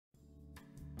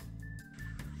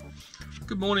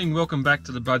Good morning, welcome back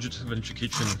to the Budget Adventure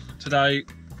Kitchen. Today,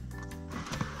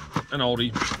 an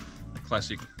oldie, a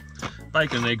classic.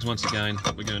 Bacon and eggs once again,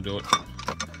 we're going to do it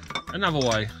another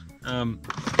way.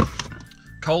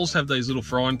 Coles have these little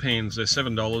frying pans, they're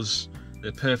 $7.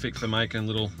 They're perfect for making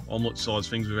little omelette sized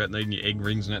things without needing your egg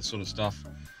rings and that sort of stuff.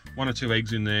 1 or 2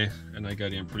 eggs in there and they go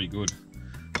down pretty good.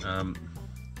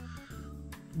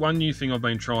 One new thing I've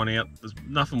been trying out, there's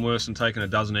nothing worse than taking a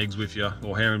dozen eggs with you,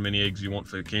 or however many eggs you want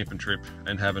for your camping trip,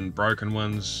 and having broken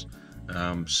ones,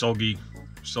 soggy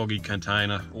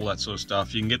container, all that sort of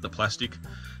stuff. You can get the plastic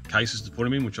cases to put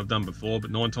them in, which I've done before, but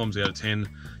 9 times out of 10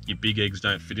 your big eggs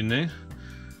don't fit in there.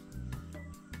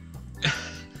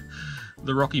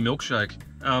 The Rocky milkshake.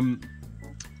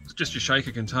 It's just your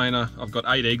shaker container. I've got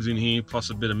 8 eggs in here, plus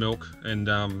a bit of milk and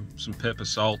some pepper,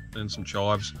 salt and some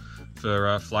chives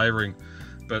for flavouring.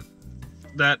 But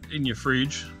that in your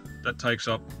fridge, that takes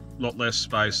up a lot less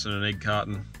space than an egg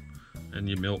carton and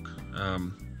your milk.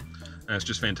 And it's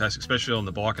just fantastic, especially on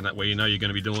the bike and that, where you know you're going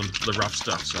to be doing the rough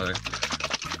stuff. So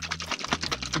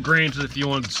granted, if you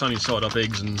wanted sunny side up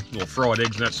eggs or fried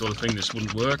eggs and that sort of thing, this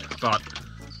wouldn't work, but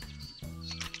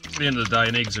at the end of the day,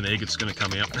 an egg's an egg, it's going to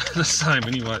come out the same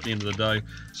anyway at the end of the day.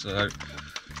 So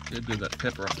get a bit of that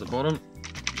pepper up the bottom,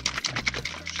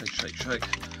 shake, shake, shake.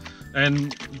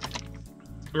 And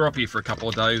we're up here for a couple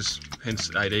of days, hence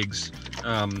 8 eggs.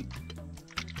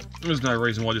 There's no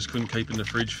reason why I just couldn't keep in the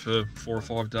fridge for 4 or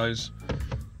 5 days,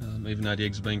 even though the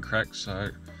eggs have been cracked. So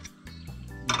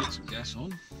we'll get some gas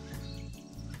on.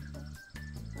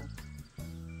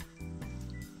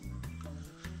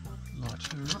 Light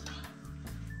her up.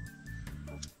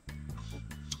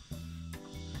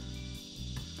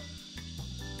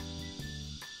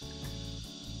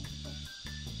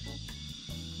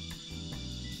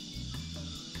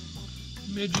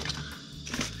 Magic.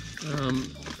 A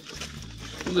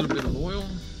little bit of oil.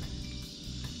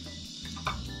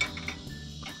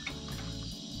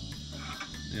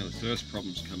 Now the first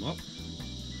problem's come up.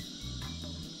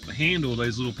 The handle of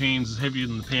these little pans is heavier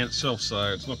than the pan itself,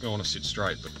 so it's not going to sit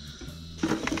straight. But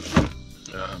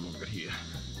what we've got here.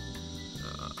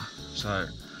 So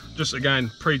just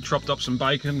again, pre-chopped up some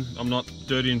bacon. I'm not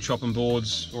dirtying chopping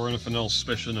boards or anything else,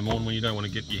 especially in the morning when you don't want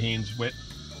to get your hands wet.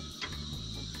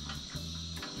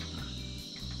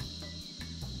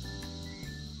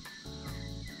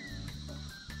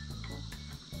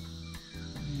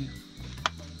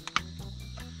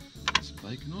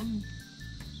 Bacon on.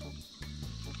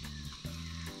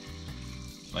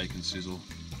 Bacon sizzle.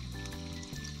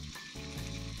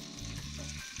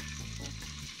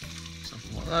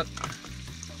 Something like that.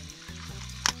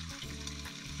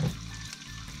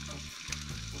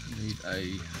 Need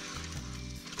a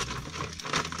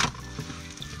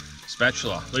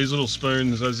spatula. These little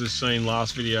spoons, as you've seen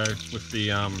last video with the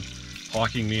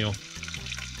hiking meal.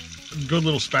 Good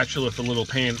little spatula for a little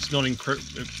pan. It's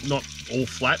not all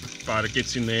flat, but it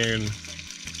gets in there and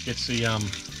gets the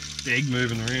egg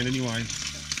moving around anyway.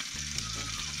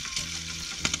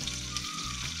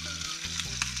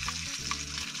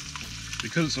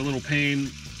 Because it's a little pan,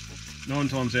 9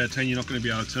 times out of 10 you're not going to be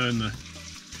able to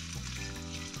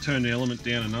turn the element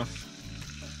down enough.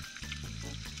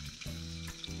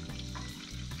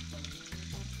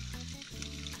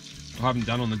 I haven't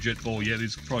done on the jet ball yet.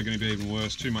 It's probably going to be even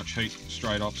worse. Too much heat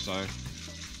straight up. So,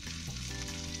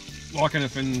 like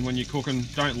anything, when you're cooking,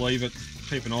 don't leave it.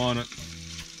 Keep an eye on it.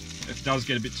 If it does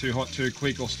get a bit too hot too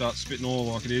quick or start spitting oil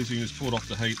like it is, you can just pull it off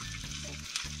the heat,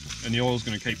 and the oil's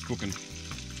going to keep cooking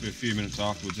for a few minutes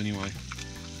afterwards anyway.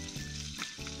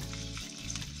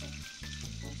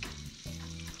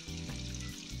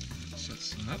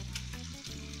 Sets that up.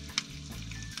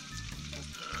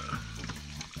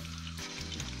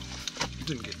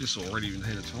 Didn't get this all ready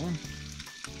ahead of time.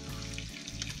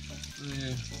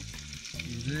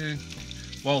 There.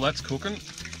 While that's cooking,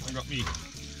 I got me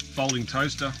folding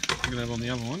toaster. I'm gonna have on the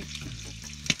other one.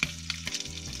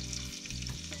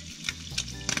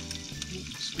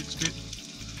 Spit.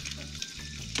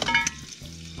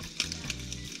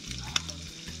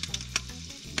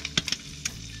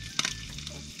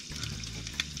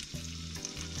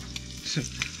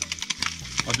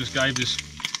 I just gave this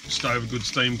stove a good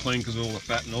steam clean because of all the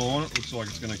fat and oil on it. Looks like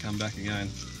it's going to come back again.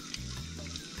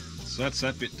 So that's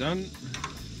that bit done.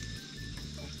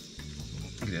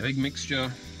 The egg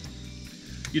mixture.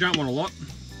 You don't want a lot.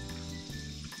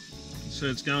 So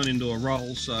it's going into a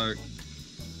roll, so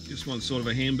just want sort of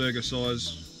a hamburger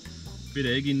size bit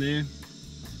of egg in there.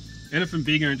 Anything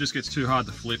bigger and it just gets too hard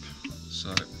to flip.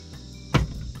 So a bit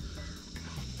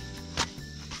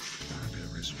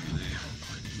of recipe there.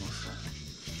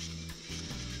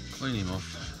 Clean him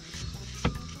off.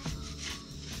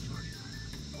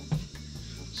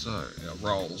 So our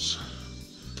rolls.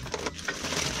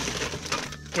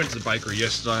 Went to the bakery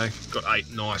yesterday, got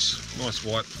 8 nice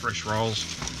white fresh rolls.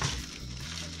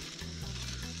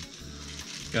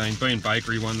 Again, being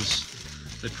bakery ones,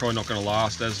 they're probably not going to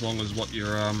last as long as what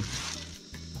your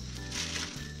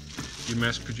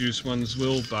mass-produced ones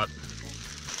will, but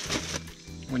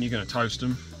when you're going to toast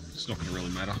them, it's not going to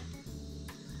really matter.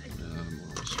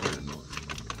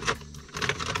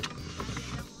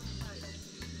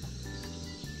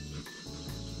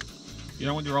 You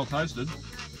don't want your roll toasted?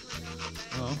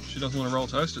 Oh, she doesn't want a roll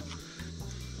toasted.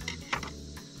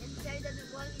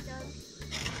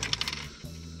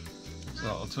 So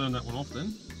I'll turn that one off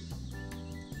then.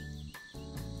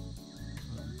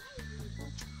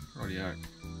 Rightio.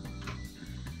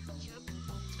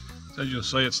 So as you'll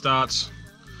see, it starts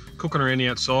cooking around the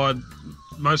outside.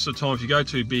 Most of the time, if you go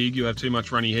too big, you have too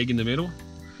much runny egg in the middle.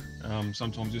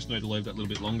 Sometimes you just need to leave that a little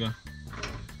bit longer.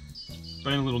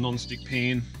 Being a little non-stick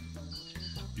pan,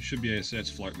 you should be able to see it's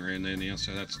floating around there now,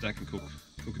 so that can cook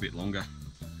a bit longer.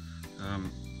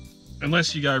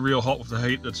 Unless you go real hot with the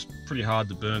heat, that's pretty hard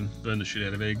to burn the shit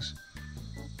out of eggs.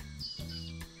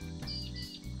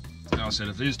 Like I said,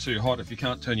 if it is too hot, if you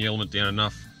can't turn your element down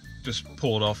enough, just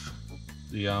pull it off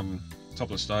the top of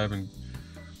the stove and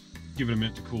give it a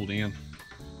minute to cool down.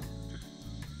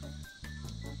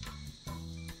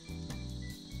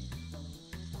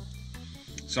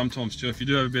 Sometimes too, if you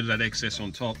do have a bit of that excess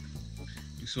on top,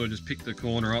 you sort of just pick the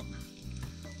corner up,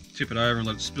 tip it over and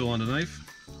let it spill underneath.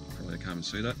 Probably can't even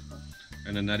see that.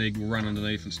 And then that egg will run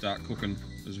underneath and start cooking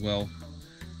as well.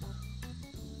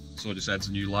 So it just adds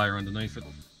a new layer underneath it.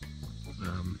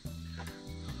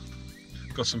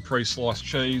 Got some pre-sliced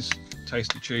cheese,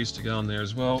 tasty cheese to go on there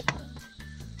as well.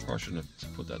 Probably shouldn't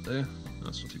have put that there. No,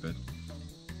 that's not too bad.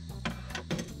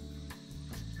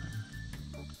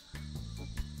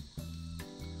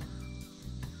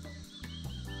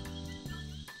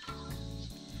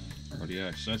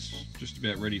 Rightio, so that's just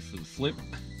about ready for the flip.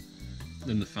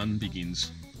 Then the fun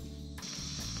begins.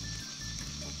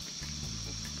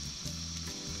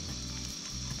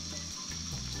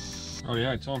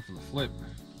 Rightio, time for the flip.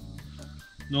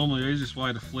 Normally the easiest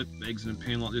way to flip eggs in a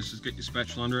pan like this is get your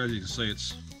spatula under it. As you can see,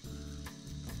 it's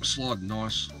sliding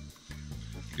nice.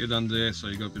 Get it under there so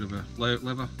you've got a bit of a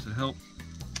lever to help.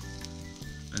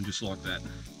 And just like that.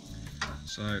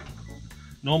 So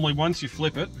normally once you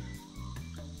flip it,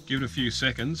 give it a few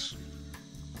seconds.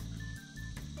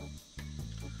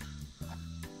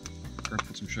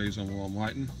 Put some cheese on while I'm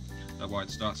waiting. That way it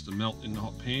starts to melt in the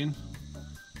hot pan.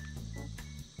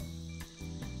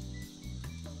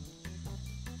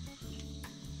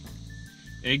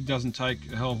 Egg doesn't take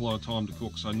a hell of a lot of time to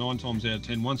cook, so 9 times out of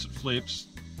 10, once it flips,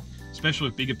 especially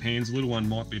with bigger pans, the little one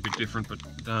might be a bit different, but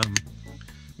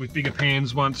with bigger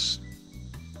pans, I'll do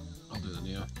that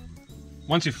now.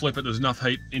 Once you flip it, there's enough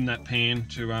heat in that pan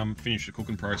to finish the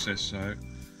cooking process. So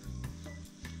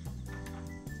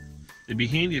it'd be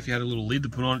handy if you had a little lid to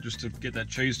put on it just to get that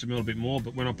cheese to melt a bit more,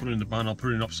 but when I put it in the bun, I'll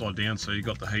put it upside down so you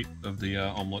got the heat of the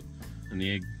omelette and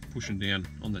the egg pushing down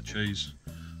on the cheese.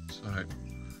 So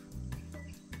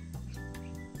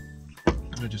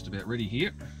we're just about ready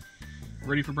here.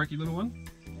 Ready for brekkie, little one?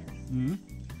 Yeah.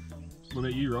 What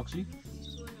about you, Roxy?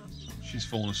 She's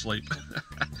fallen asleep.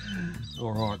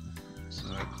 Alright,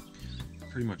 so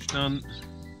pretty much done.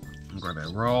 I'll grab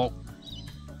our roll.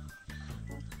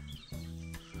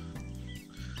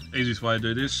 Easiest way to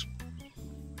do this,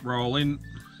 roll in,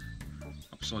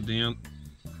 upside down,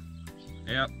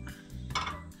 out.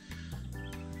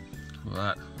 Look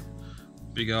at that.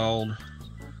 Big old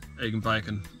egg and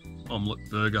bacon omelette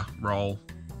burger roll,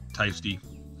 tasty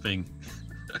thing.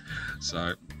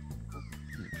 So,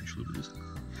 pinch a little bit of this.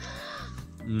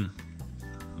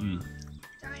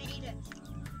 Don't eat it.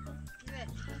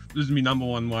 This is my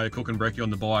 #1 way of cooking brekkie on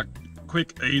the bike.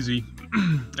 Quick, easy.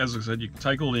 As I said, you can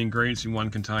take all the ingredients in one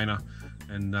container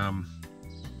and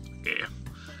yeah,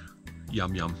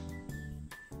 yum yum.